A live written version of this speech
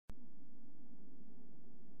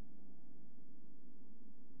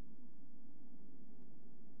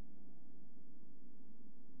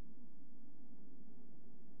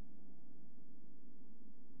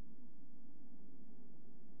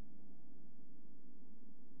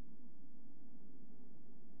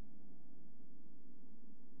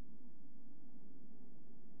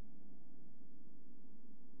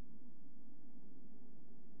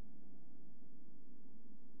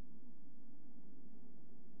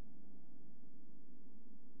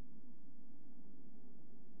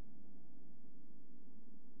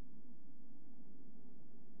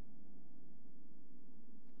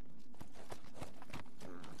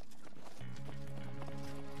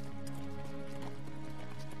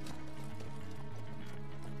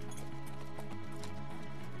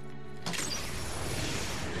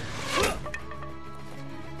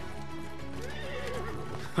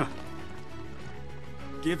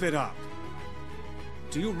Give it up.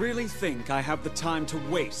 Do you really think I have the time to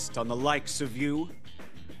waste on the likes of you?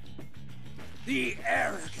 The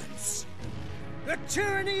arrogance! The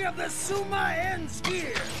tyranny of the Suma ends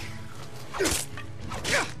here!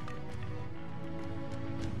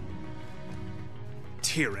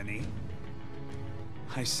 Tyranny?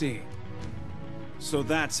 I see. So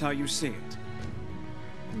that's how you see it.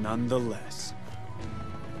 Nonetheless.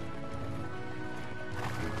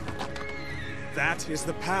 That is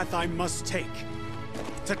the path I must take,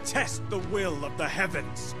 to test the will of the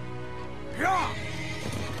heavens. Yeah!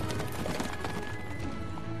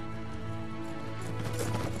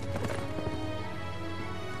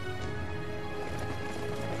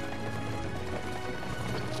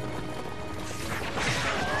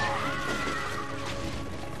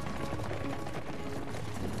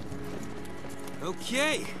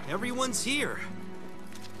 Okay, everyone's here.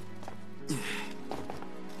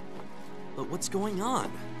 But what's going on?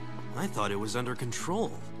 I thought it was under control.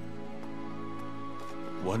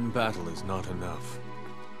 One battle is not enough.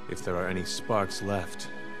 If there are any sparks left,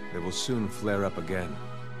 they will soon flare up again.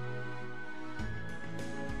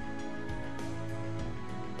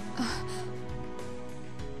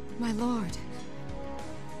 My lord.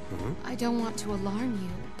 I don't want to alarm you,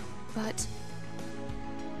 but...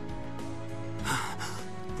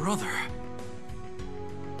 Brother.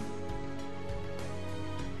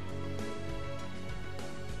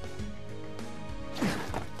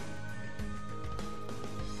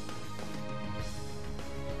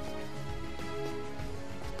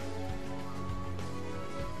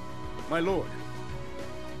 My lord.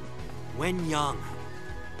 Wen Yang.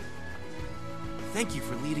 Thank you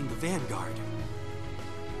for leading the vanguard.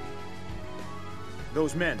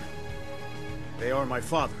 Those men, they are my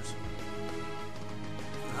father's.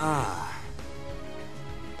 Ah.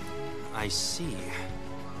 I see.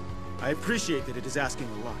 I appreciate that it is asking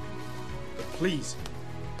a lot, but please,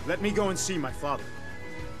 let me go and see my father.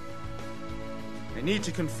 I need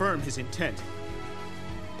to confirm his intent,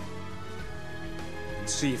 and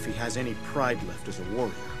see if he has any pride left as a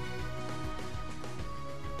warrior.